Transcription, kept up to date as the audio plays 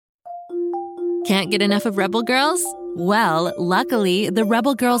Can't get enough of Rebel Girls? Well, luckily, the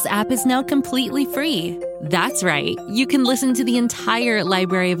Rebel Girls app is now completely free. That's right, you can listen to the entire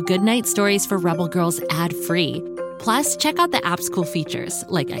library of goodnight stories for Rebel Girls ad-free. Plus, check out the app's cool features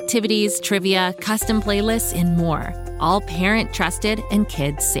like activities, trivia, custom playlists, and more. All parent-trusted and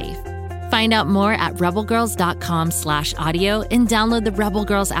kids-safe. Find out more at rebelgirls.com/audio and download the Rebel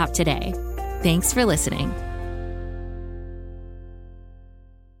Girls app today. Thanks for listening.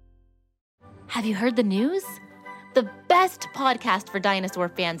 Have you heard the news? The best podcast for dinosaur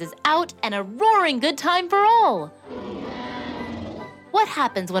fans is out and a roaring good time for all. What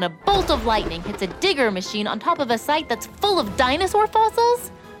happens when a bolt of lightning hits a digger machine on top of a site that's full of dinosaur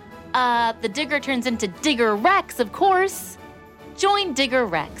fossils? The digger turns into Digger Rex, of course. Join Digger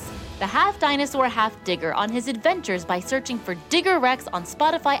Rex, the half-dinosaur, half-digger, on his adventures by searching for Digger Rex on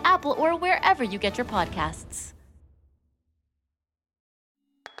Spotify, Apple, or wherever you get your podcasts.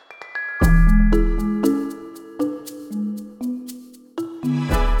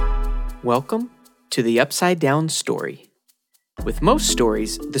 Welcome to the Upside Down Story. With most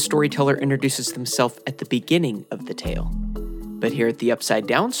stories, the storyteller introduces themselves at the beginning of the tale. But here at the Upside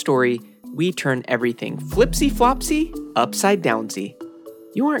Down Story, we turn everything flipsy flopsy, upside downsy.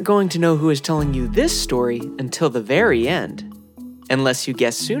 You aren't going to know who is telling you this story until the very end. Unless you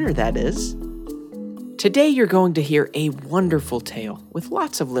guess sooner, that is. Today you're going to hear a wonderful tale with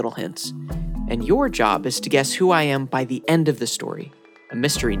lots of little hints. And your job is to guess who I am by the end of the story. A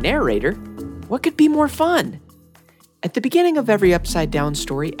mystery narrator? What could be more fun? At the beginning of every Upside Down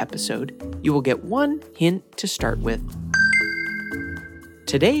Story episode, you will get one hint to start with.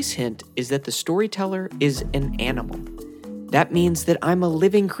 Today's hint is that the storyteller is an animal. That means that I'm a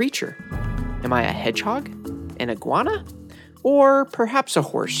living creature. Am I a hedgehog? An iguana? Or perhaps a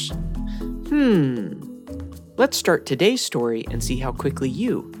horse? Let's start today's story and see how quickly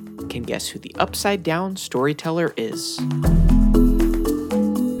you can guess who the Upside Down Storyteller is.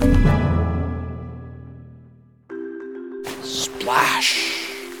 Splash!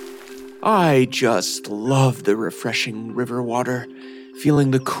 I just love the refreshing river water,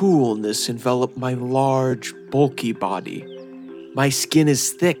 feeling the coolness envelop my large, bulky body. My skin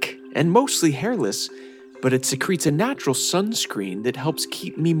is thick and mostly hairless, but it secretes a natural sunscreen that helps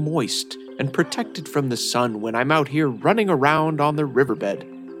keep me moist and protected from the sun when I'm out here running around on the riverbed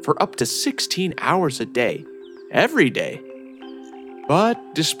for up to 16 hours a day, every day. But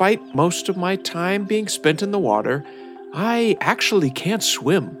despite most of my time being spent in the water, I actually can't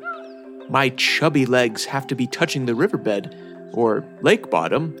swim. My chubby legs have to be touching the riverbed, or lake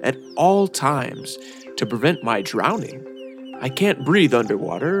bottom, at all times to prevent my drowning. I can't breathe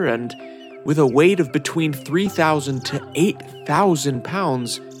underwater, and with a weight of between 3,000 to 8,000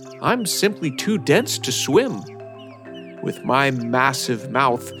 pounds, I'm simply too dense to swim. With my massive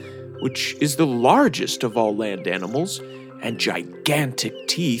mouth, which is the largest of all land animals, and gigantic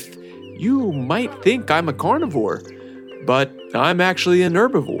teeth, you might think I'm a carnivore. But I'm actually an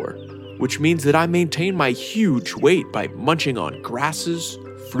herbivore, which means that I maintain my huge weight by munching on grasses,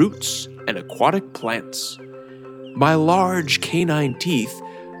 fruits, and aquatic plants. My large canine teeth,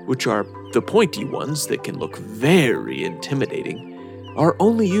 which are the pointy ones that can look very intimidating, are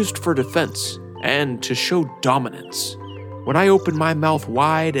only used for defense and to show dominance. When I open my mouth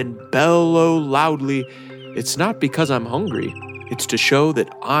wide and bellow loudly, it's not because I'm hungry, it's to show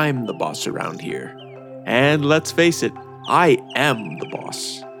that I'm the boss around here. And let's face it, I am the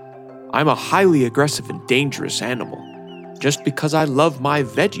boss. I'm a highly aggressive and dangerous animal. Just because I love my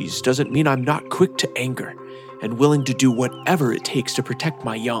veggies doesn't mean I'm not quick to anger and willing to do whatever it takes to protect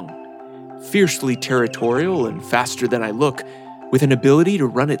my young. Fiercely territorial and faster than I look, with an ability to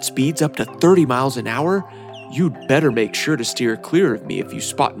run at speeds up to 30 miles an hour, you'd better make sure to steer clear of me if you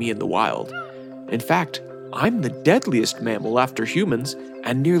spot me in the wild. In fact, I'm the deadliest mammal after humans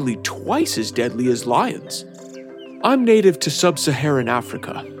and nearly twice as deadly as lions. I'm native to sub-Saharan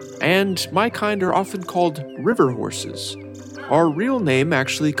Africa, and my kind are often called river horses. Our real name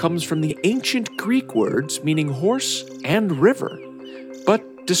actually comes from the ancient Greek words meaning horse and river. But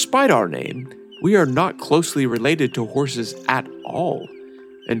despite our name, we are not closely related to horses at all.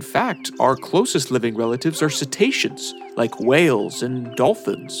 In fact, our closest living relatives are cetaceans, like whales and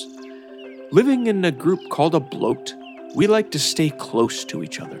dolphins. Living in a group called a bloat, we like to stay close to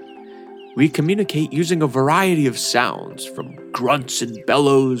each other. We communicate using a variety of sounds, from grunts and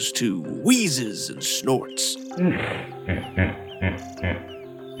bellows to wheezes and snorts.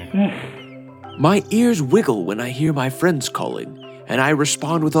 My ears wiggle when I hear my friends calling, and I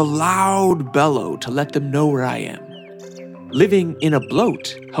respond with a loud bellow to let them know where I am. Living in a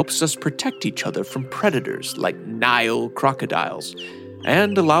bloat helps us protect each other from predators like Nile crocodiles,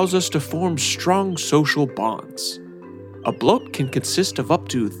 and allows us to form strong social bonds. A bloat can consist of up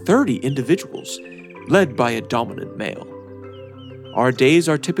to 30 individuals, led by a dominant male. Our days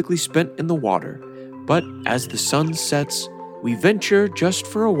are typically spent in the water, but as the sun sets, we venture just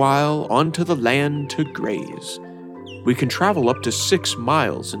for a while onto the land to graze. We can travel up to 6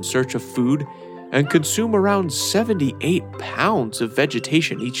 miles in search of food and consume around 78 pounds of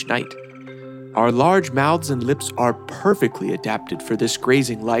vegetation each night. Our large mouths and lips are perfectly adapted for this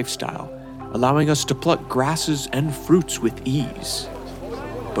grazing lifestyle, allowing us to pluck grasses and fruits with ease.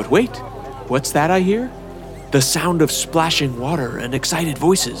 But wait, what's that I hear? The sound of splashing water and excited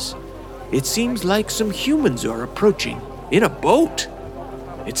voices. It seems like some humans are approaching in a boat.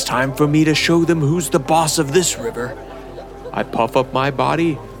 It's time for me to show them who's the boss of this river. I puff up my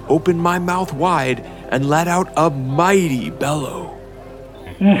body, open my mouth wide, and let out a mighty bellow.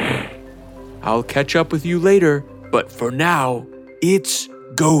 I'll catch up with you later, but for now, it's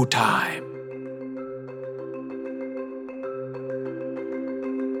go time.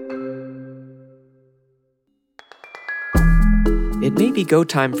 It may be go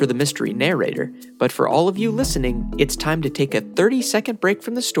time for the mystery narrator, but for all of you listening, it's time to take a 30-second break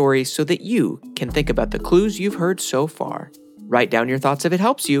from the story so that you can think about the clues you've heard so far. Write down your thoughts if it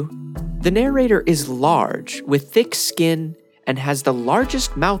helps you. The narrator is large, with thick skin, and has the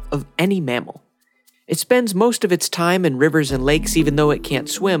largest mouth of any mammal. It spends most of its time in rivers and lakes even though it can't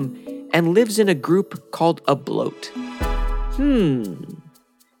swim, and lives in a group called a bloat.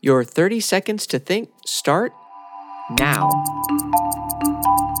 Your 30 seconds to think start now.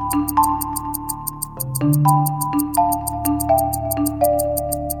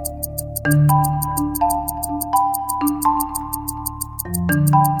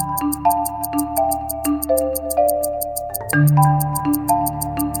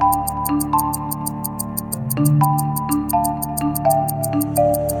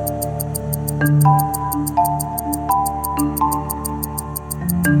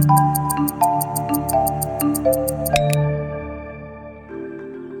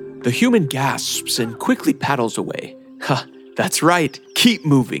 The human gasps and quickly paddles away. Ha, that's right, keep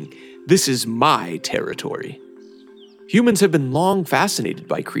moving. This is my territory. Humans have been long fascinated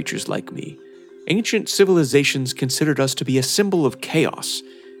by creatures like me. Ancient civilizations considered us to be a symbol of chaos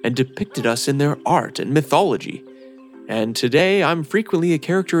and depicted us in their art and mythology. And today, I'm frequently a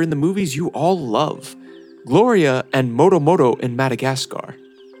character in the movies you all love. Gloria and Moto in Madagascar.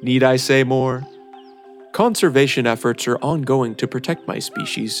 Need I say more? Conservation efforts are ongoing to protect my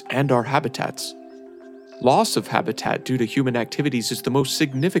species and our habitats. Loss of habitat due to human activities is the most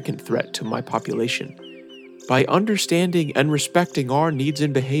significant threat to my population. By understanding and respecting our needs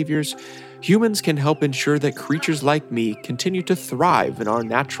and behaviors, humans can help ensure that creatures like me continue to thrive in our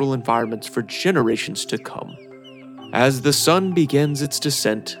natural environments for generations to come. As the sun begins its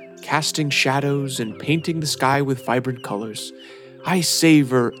descent, casting shadows and painting the sky with vibrant colors, I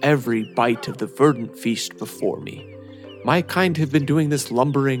savor every bite of the verdant feast before me. My kind have been doing this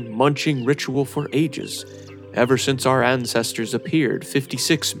lumbering, munching ritual for ages, ever since our ancestors appeared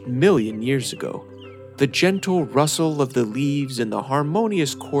 56 million years ago. The gentle rustle of the leaves and the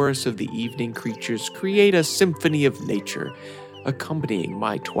harmonious chorus of the evening creatures create a symphony of nature, accompanying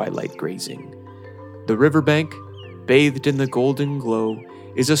my twilight grazing. The riverbank, bathed in the golden glow,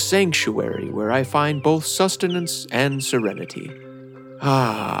 is a sanctuary where I find both sustenance and serenity.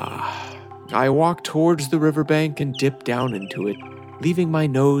 I walk towards the riverbank and dip down into it, leaving my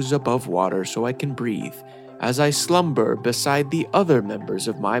nose above water so I can breathe as I slumber beside the other members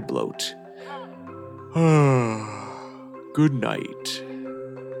of my bloat. Good night.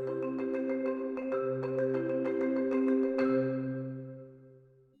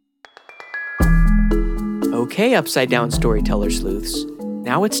 Okay, Upside Down Storyteller Sleuths.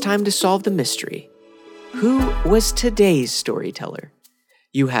 Now it's time to solve the mystery. Who was today's storyteller?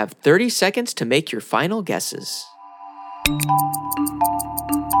 You have 30 seconds to make your final guesses.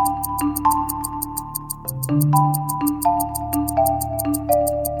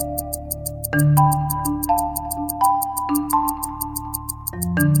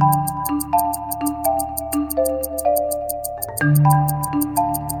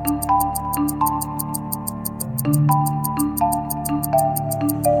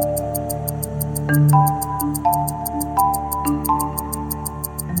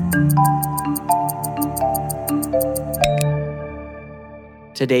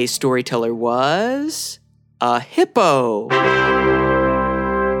 Today's storyteller was a hippo.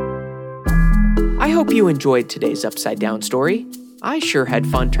 I hope you enjoyed today's Upside Down story. I sure had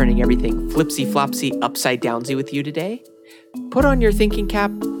fun turning everything flipsy flopsy upside downsy with you today. Put on your thinking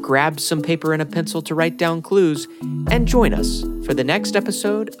cap, grab some paper and a pencil to write down clues, and join us for for the next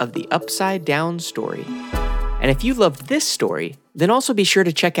episode of the Upside Down Story. And if you loved this story, then also be sure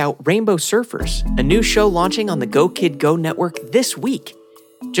to check out Rainbow Surfers, a new show launching on the Go Kid Go network this week.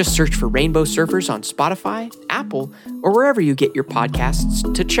 Just search for Rainbow Surfers on Spotify, Apple, or wherever you get your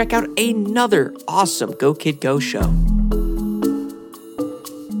podcasts to check out another awesome Go Kid Go show.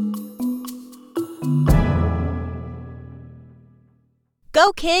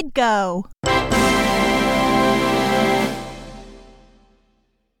 Go Kid Go!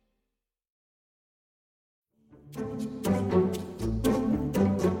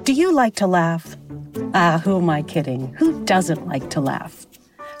 Do you like to laugh? Who am I kidding? Who doesn't like to laugh?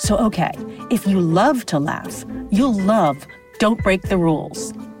 So, okay, if you love to laugh, you'll love Don't Break the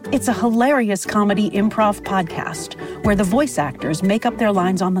Rules. It's a hilarious comedy improv podcast where the voice actors make up their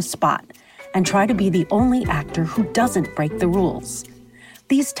lines on the spot and try to be the only actor who doesn't break the rules.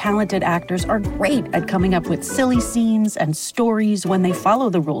 These talented actors are great at coming up with silly scenes and stories when they follow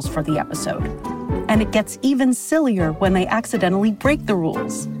the rules for the episode. And it gets even sillier when they accidentally break the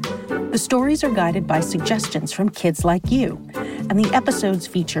rules. The stories are guided by suggestions from kids like you, and the episodes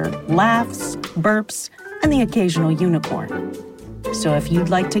feature laughs, burps, and the occasional unicorn. So if you'd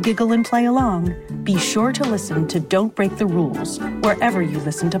like to giggle and play along, be sure to listen to Don't Break the Rules wherever you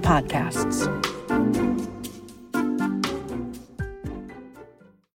listen to podcasts.